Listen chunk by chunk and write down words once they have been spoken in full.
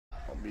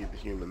be the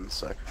human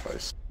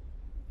sacrifice.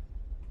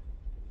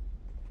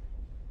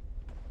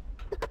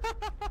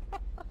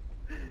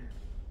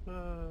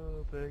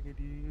 Oh,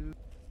 Fagin.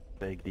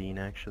 Zaydene,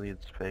 actually,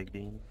 it's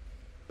Fagin.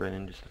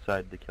 Brennan just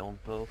decided to kill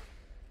himself.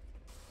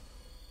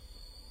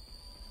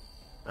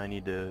 I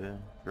need to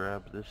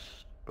grab this,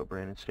 but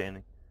Brandon's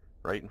standing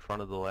right in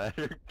front of the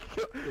ladder.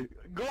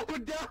 Go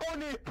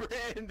down it,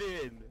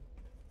 Brandon!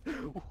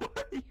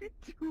 What are you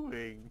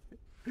doing?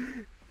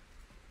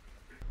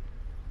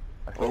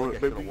 I feel like I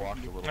should have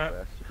walked a little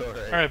faster.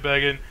 Alright,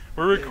 Fagin.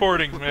 We're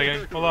recording,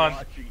 Fagin. Hold on.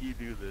 Watching you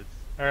do this.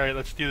 Alright,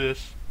 let's do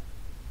this.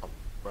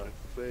 My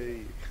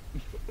face.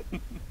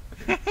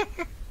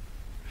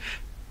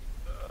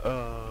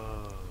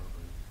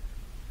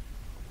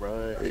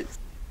 Right.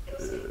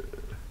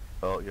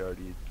 Oh, you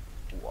already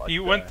watched He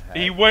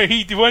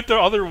went the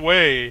other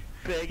way.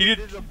 Fagin, He did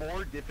there's a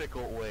more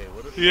difficult way.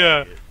 What if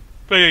Yeah.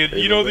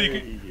 Fagin, you know that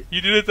Hey.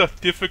 you did it the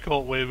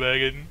difficult way,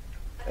 Fagin.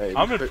 Hey,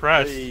 I'm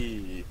impressed.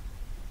 Hey.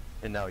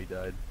 And now he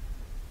died.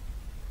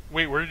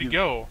 Wait, where did he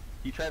go?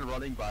 He tried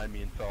running by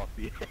me and fell off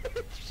the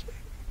edge.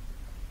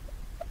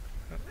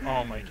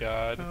 Oh my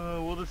god.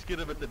 We'll just get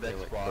him at the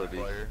next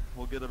bonfire.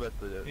 We'll get him at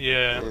the...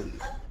 Yeah.